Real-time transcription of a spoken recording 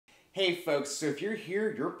Hey folks, so if you're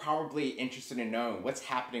here, you're probably interested in knowing what's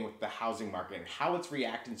happening with the housing market and how it's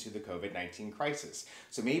reacting to the COVID-19 crisis.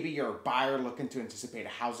 So maybe you're a buyer looking to anticipate a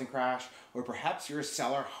housing crash, or perhaps you're a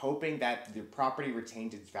seller hoping that the property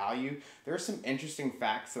retains its value. There are some interesting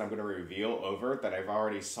facts that I'm going to reveal over that I've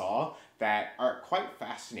already saw that are quite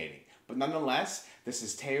fascinating. But nonetheless, this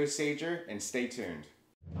is Teo Sager, and stay tuned.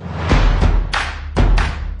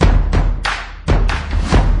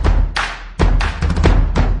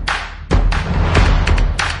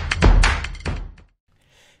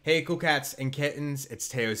 Hey cool cats and kittens, it's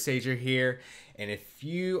Teo Sager here, and if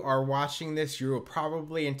you are watching this, you're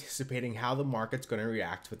probably anticipating how the market's going to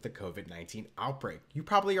react with the COVID-19 outbreak. You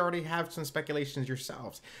probably already have some speculations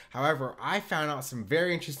yourselves. However, I found out some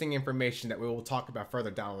very interesting information that we will talk about further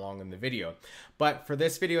down along in the video. But for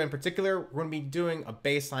this video in particular, we're going to be doing a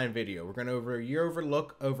baseline video. We're going to over a year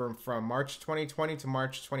look over from March 2020 to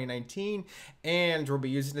March 2019, and we'll be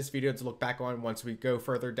using this video to look back on once we go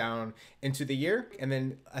further down into the year, and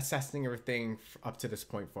then assessing everything up to this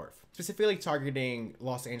point forth. Specifically targeting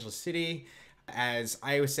Los Angeles City. As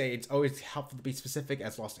I always say, it's always helpful to be specific,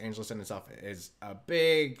 as Los Angeles in itself is a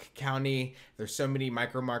big county. There's so many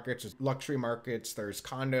micro markets, there's luxury markets, there's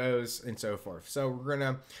condos, and so forth. So we're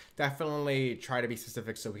gonna definitely try to be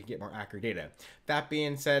specific so we can get more accurate data. That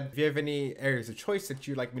being said, if you have any areas of choice that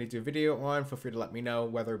you'd like me to do a video on, feel free to let me know,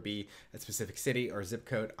 whether it be a specific city or zip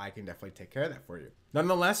code. I can definitely take care of that for you.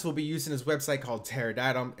 Nonetheless, we'll be using this website called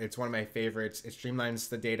Teradata. It's one of my favorites. It streamlines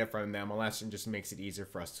the data from the MLS and just makes it easier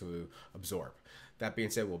for us to absorb. That being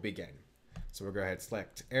said, we'll begin. So we'll go ahead and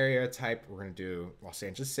select area type. We're going to do Los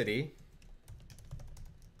Angeles City.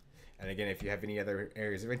 And again, if you have any other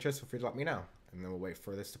areas of interest, feel free to let me know. And then we'll wait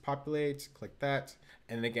for this to populate. Click that.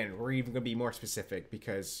 And again, we're even going to be more specific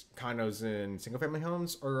because condos and single family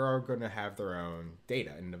homes are going to have their own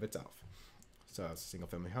data in and of itself. So single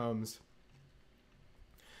family homes.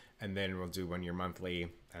 And then we'll do 1 year monthly,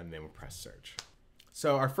 and then we'll press search.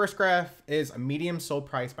 So our first graph is a median sold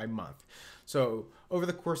price by month. So over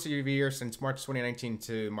the course of the year, since March 2019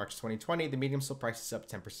 to March 2020, the median sold price is up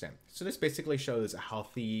 10%. So this basically shows a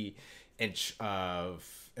healthy inch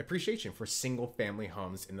of appreciation for single family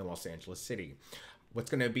homes in the Los Angeles city.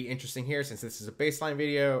 What's going to be interesting here, since this is a baseline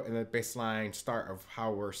video and the baseline start of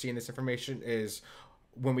how we're seeing this information, is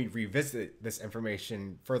when we revisit this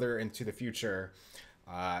information further into the future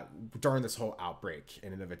during this whole outbreak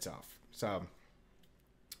in and of itself. So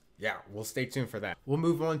yeah, we'll stay tuned for that. We'll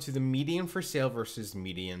move on to the median for sale versus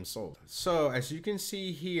median sold. So as you can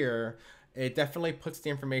see here, it definitely puts the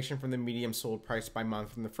information from the median sold price by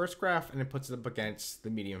month from the first graph, and it puts it up against the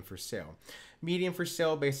median for sale. Median for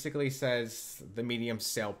sale basically says the median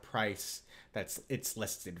sale price it's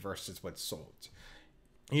listed versus what's sold.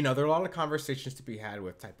 You know, there are a lot of conversations to be had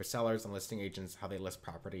with type of sellers and listing agents, how they list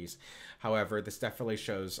properties. However, this definitely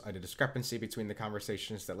shows a discrepancy between the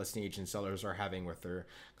conversations that listing agent sellers are having with their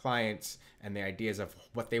clients and the ideas of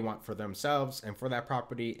what they want for themselves and for that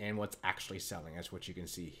property and what's actually selling, as what you can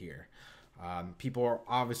see here. People are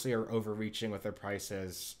obviously overreaching with their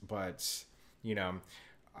prices, but, you know,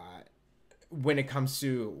 when it comes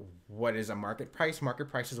to what is a market price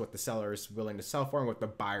is what the seller is willing to sell for and what the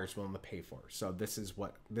buyer is willing to pay for. So this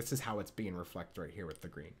is how it's being reflected right here with the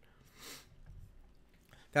green.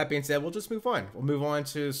 That being said, we'll just move on. We'll move on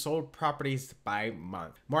to sold properties by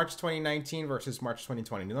month. March 2019 versus March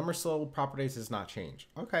 2020. The number of sold properties has not changed.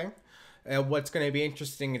 Okay. What's going to be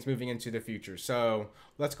interesting is moving into the future. So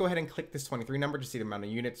let's go ahead and click this 23 number to see the amount of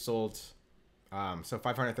units sold. So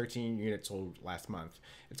 513 units sold last month.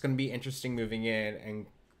 It's going to be interesting moving in and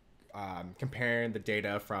comparing the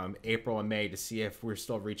data from April and May to see if we're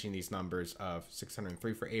still reaching these numbers of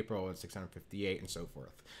 603 for April and 658 and so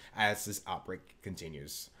forth as this outbreak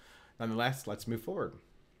continues. Nonetheless, let's move forward.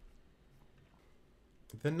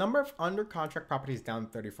 The number of under contract properties is down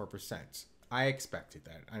 34%. I expected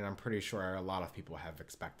that, and I'm pretty sure a lot of people have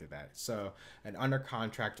expected that. So an under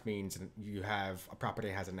contract means you have a property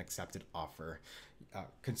that has an accepted offer.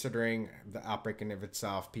 Considering the outbreak in of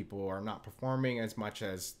itself, people are not performing as much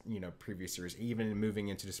as, you know, previous years. Even moving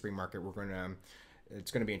into the spring market,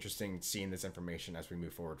 it's going to be interesting seeing this information as we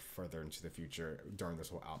move forward further into the future during this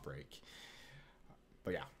whole outbreak.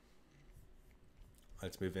 But yeah,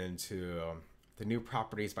 let's move into the new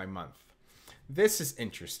properties by month. This is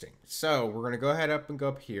interesting. So we're going to go ahead and go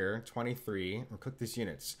up here, 23, and click these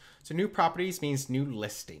units. So new properties means new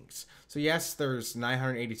listings. So yes, there's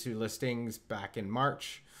 982 listings back in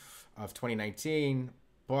March of 2019,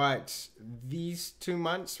 but these 2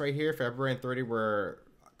 months right here, February and 30, were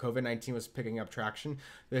COVID-19 was picking up traction,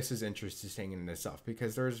 this is interesting in itself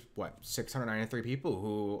because there's, 693 people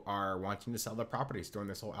who are wanting to sell their properties during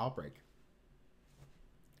this whole outbreak.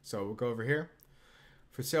 So we'll go over here.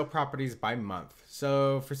 For sale properties by month.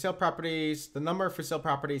 So for sale properties, the number for sale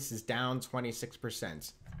properties is down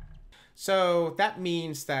 26%. So that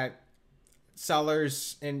means that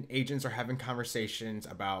sellers and agents are having conversations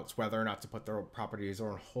about whether or not to put their properties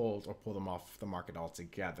on hold or pull them off the market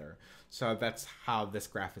altogether. So that's how this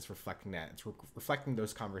graph is reflecting that. It's reflecting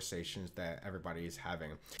those conversations that everybody is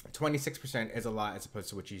having. 26% is a lot as opposed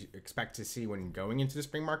to what you expect to see when going into the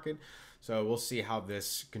spring market. So we'll see how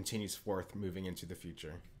this continues forth moving into the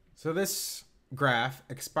future. So this graph,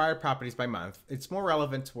 expired properties by month, it's more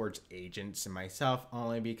relevant towards agents and myself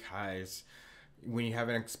only because when you have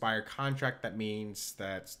an expired contract, that means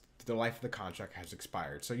that the life of the contract has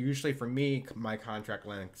expired. So usually for me, my contract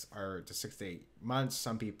lengths are to 6 to 8 months.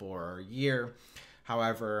 Some people are a year.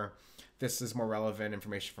 However, this is more relevant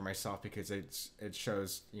information for myself because it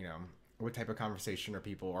shows, what type of conversation or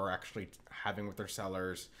people are actually having with their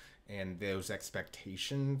sellers and those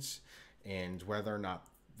expectations and whether or not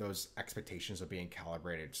those expectations are being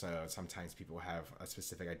calibrated. So sometimes people have a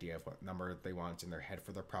specific idea of what number they want in their head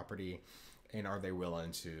for their property. And are they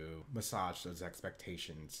willing to massage those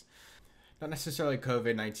expectations? Not necessarily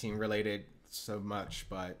COVID-19 related so much,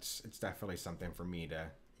 but it's definitely something for me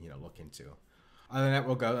to, look into. Other than that,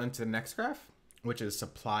 we'll go into the next graph, which is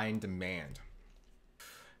supply and demand.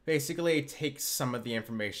 Basically, it takes some of the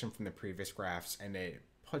information from the previous graphs and it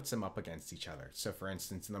puts them up against each other. So for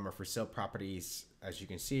instance, the number for sale properties, as you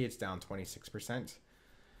can see, it's down 26%.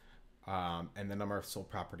 And the number of sold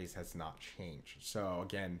properties has not changed. So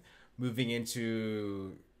again, moving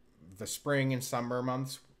into the spring and summer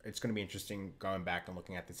months, it's going to be interesting going back and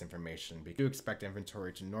looking at this information. We do expect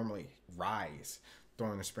inventory to normally rise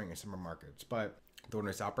during the spring and summer markets, but during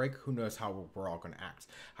this outbreak, who knows how we're all going to act.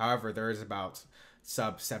 However, there is about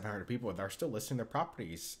sub 700 people that are still listing their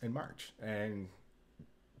properties in March, and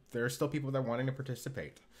there are still people that are wanting to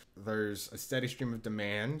participate. There's a steady stream of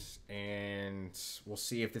demand, and we'll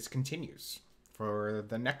see if this continues for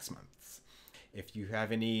the next months. If you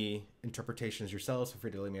have any interpretations yourselves, feel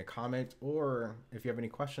free to leave me a comment, or if you have any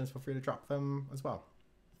questions, feel free to drop them as well.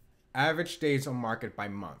 Average days on market by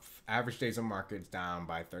month. Average days on market is down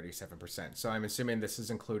by 37%. So I'm assuming this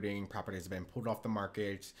is including properties that have been pulled off the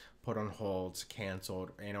market, put on hold,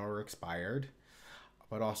 canceled, and or expired.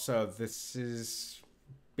 But also this is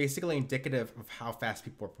basically indicative of how fast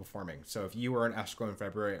people are performing. So if you were in escrow in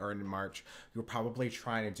February or in March, you're probably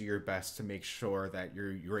trying to do your best to make sure that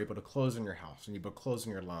you're able to close on your house and you're able to close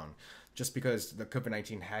on your loan, just because the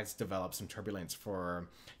COVID-19 has developed some turbulence for,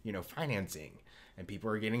 financing, and people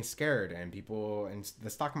are getting scared, and people in the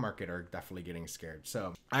stock market are definitely getting scared.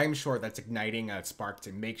 So I'm sure that's igniting a spark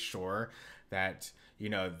to make sure that,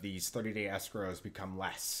 these 30-day escrows become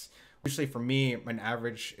less. Usually for me, an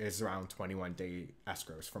average is around 21-day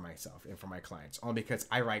escrows for myself and for my clients, only because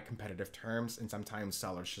I write competitive terms and sometimes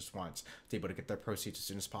sellers just want to be able to get their proceeds as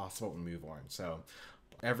soon as possible and move on. So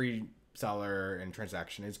every seller and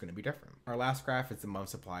transaction is going to be different. Our last graph is the month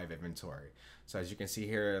supply of inventory. So as you can see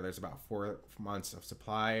here, there's about 4 months of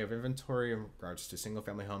supply of inventory in regards to single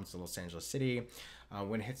family homes in Los Angeles City.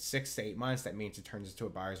 When it hits 6 to 8 months, that means it turns into a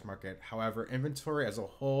buyer's market. However, inventory as a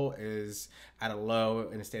whole is at a low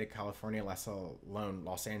in the state of California, less alone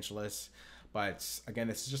Los Angeles. But again,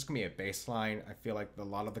 this is just going to be a baseline. I feel like a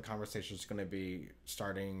lot of the conversation is going to be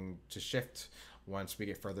starting to shift once we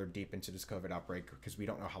get further deep into this COVID outbreak, because we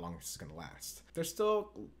don't know how long this is going to last. There's still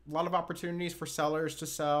a lot of opportunities for sellers to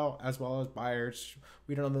sell as well as buyers.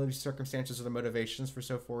 We don't know the circumstances or the motivations for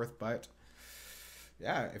so forth, but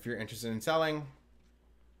yeah, if you're interested in selling,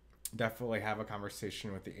 definitely have a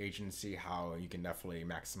conversation with the agency how you can definitely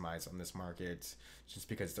maximize on this market, just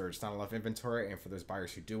because there's not a lot of inventory. And for those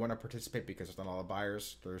buyers who do want to participate, because there's not a lot of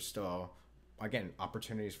buyers, there's still, again,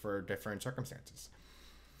 opportunities for different circumstances.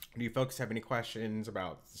 Do you folks have any questions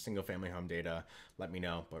about single family home data? Let me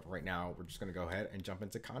know. But right now, we're just going to go ahead and jump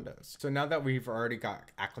into condos. So now that we've already got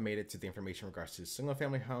acclimated to the information in regards to single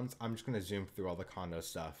family homes, I'm just going to zoom through all the condo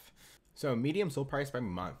stuff. So medium sold price by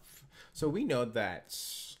month. So we know that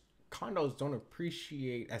condos don't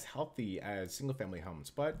appreciate as healthy as single family homes,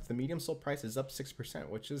 but the medium sold price is up 6%,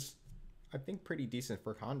 which is, I think, pretty decent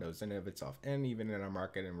for condos in and of itself, and even in our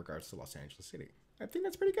market in regards to Los Angeles City. I think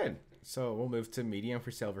that's pretty good. So we'll move to medium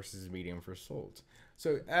for sale versus medium for sold.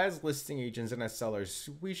 So as listing agents and as sellers,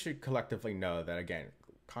 we should collectively know that, again,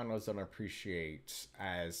 condos don't appreciate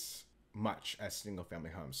as much as single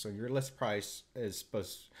family homes. So your list price is going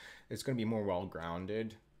to be more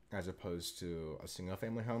well-grounded as opposed to a single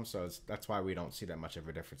family home. So that's why we don't see that much of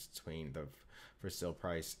a difference between the for sale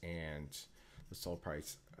price and the sold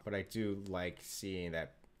price. But I do like seeing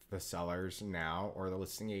that the sellers now, or the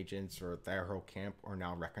listing agents, or their whole camp are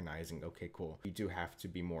now recognizing, okay, cool, we do have to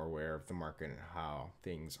be more aware of the market and how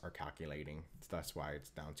things are calculating. So that's why it's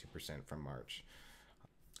down 2% from March.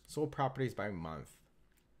 Sold properties by month.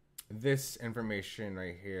 This information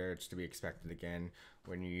right here is to be expected. Again,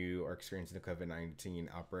 when you are experiencing the COVID-19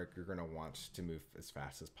 outbreak, you're going to want to move as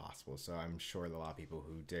fast as possible. So I'm sure that a lot of people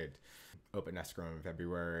who did open escrow in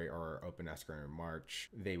February or open escrow in March,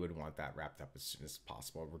 they would want that wrapped up as soon as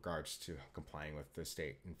possible in regards to complying with the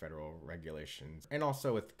state and federal regulations. And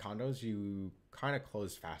also with condos, you kind of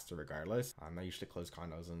close faster regardless. I usually close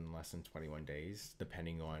condos in less than 21 days,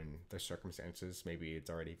 depending on the circumstances. Maybe it's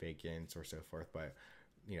already vacant or so forth, but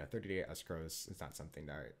 30-day escrows is not something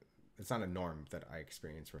that it's not a norm that I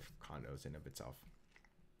experience with condos in of itself.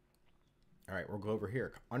 All right, we'll go over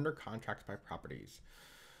here. Under contracts by properties.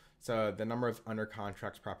 So the number of under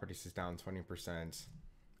contracts properties is down 20%.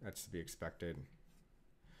 That's to be expected.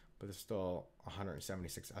 But there's still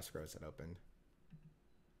 176 escrows that opened.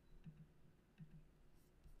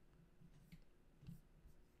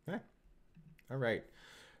 Okay. All right.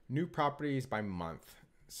 New properties by month.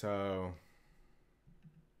 So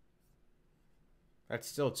that's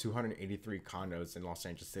still 283 condos in Los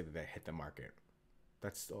Angeles City that hit the market.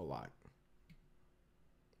 That's still a lot.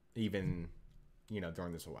 Even,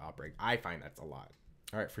 during this whole outbreak. I find that's a lot.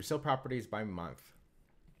 All right, for sale properties by month.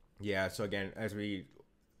 Yeah, so again, as we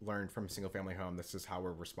learned from single family home, this is how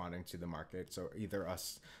we're responding to the market. So either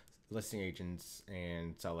us listing agents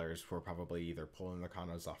and sellers who are probably either pulling the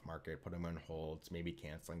condos off market, putting them on hold, maybe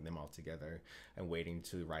canceling them altogether and waiting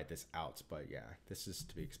to ride this out. But yeah, this is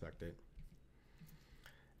to be expected.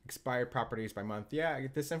 Expired properties by month. Yeah,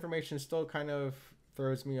 this information still kind of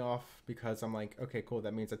throws me off because I'm like, okay, cool.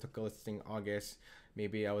 That means I took a listing August.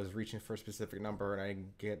 Maybe I was reaching for a specific number and I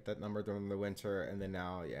didn't get that number during the winter. And then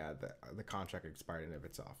now, yeah, the contract expired and of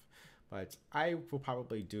itself. But I will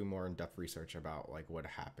probably do more in-depth research about like what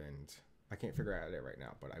happened. I can't figure out it right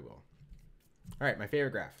now, but I will. All right, my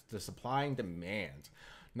favorite graph, the supply and demand.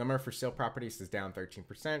 Number for sale properties is down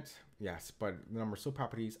 13%. Yes, but the number of sold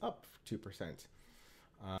properties up 2%.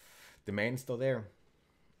 Demand is still there.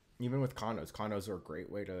 Even with condos are a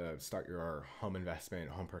great way to start your home investment,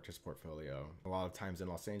 home purchase portfolio. A lot of times in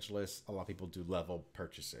Los Angeles, a lot of people do level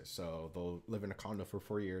purchases. So they'll live in a condo for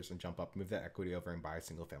 4 years and jump up, move that equity over and buy a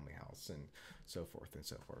single family house and so forth and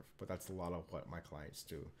so forth. But that's a lot of what my clients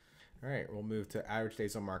do. All right, we'll move to average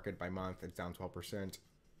days on market by month. It's down 12%.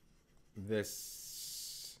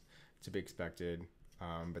 This to be expected.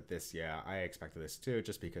 But this, yeah, I expected this too,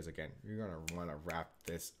 just because again, you're going to want to wrap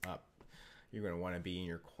this up. You're going to want to be in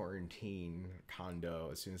your quarantine condo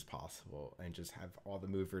as soon as possible and just have all the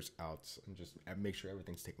movers out and just make sure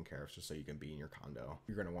everything's taken care of just so you can be in your condo.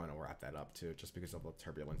 You're going to want to wrap that up too, just because of the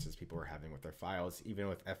turbulences people are having with their files. Even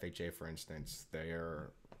with FHA, for instance,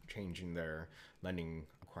 they're changing their lending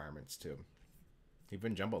requirements too.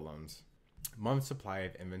 Even jumbo loans. Month supply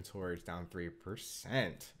of inventory is down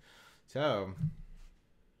 3%. So,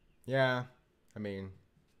 yeah, I mean,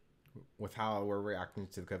 with how we're reacting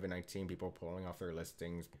to the COVID-19, people pulling off their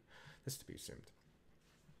listings, this is to be assumed.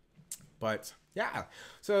 But yeah,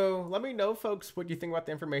 so let me know, folks, what you think about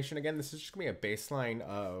the information. Again, this is just gonna be a baseline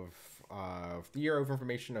of the year of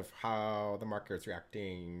information of how the market is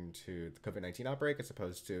reacting to the COVID-19 outbreak as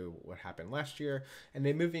opposed to what happened last year. And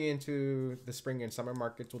then moving into the spring and summer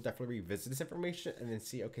markets, we'll definitely revisit this information and then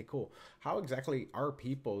see, okay, cool, how exactly are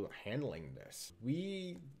people handling this?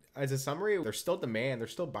 As a summary, there's still demand,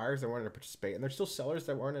 there's still buyers that wanted to participate, and there's still sellers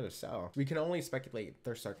that wanted to sell. We can only speculate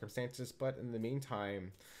their circumstances, but in the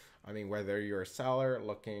meantime, I mean, whether you're a seller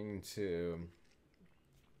looking to,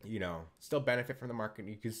 still benefit from the market,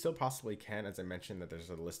 you can still possibly can, as I mentioned, that there's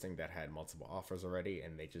a listing that had multiple offers already,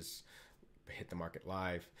 and they just hit the market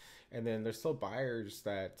live. And then there's still buyers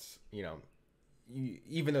that,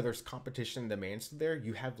 even though there's competition and demand there,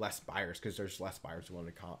 you have less buyers because there's less buyers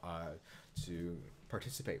willing to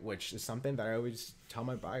participate, which is something that I always tell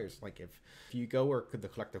my buyers. Like, if you go where the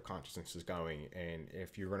collective consciousness is going, and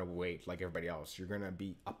if you're going to wait like everybody else, you're going to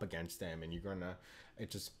be up against them, and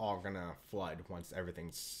it's just all going to flood once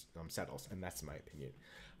everything settles. And that's my opinion.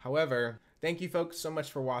 However, thank you folks so much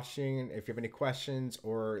for watching. If you have any questions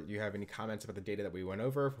or you have any comments about the data that we went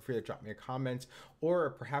over, feel free to drop me a comment, or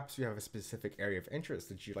perhaps you have a specific area of interest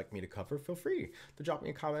that you'd like me to cover, feel free to drop me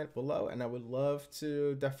a comment below, and I would love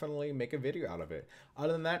to definitely make a video out of it.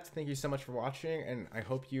 Other than that, thank you so much for watching, and I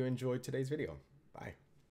hope you enjoyed today's video. Bye.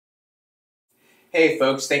 Hey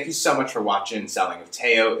folks, thank you so much for watching Selling with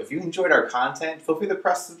Teo. If you enjoyed our content, feel free to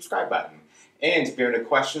press the subscribe button. And if you have any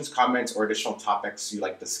questions, comments, or additional topics you'd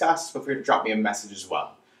like to discuss, feel free to drop me a message as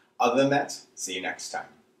well. Other than that, see you next time.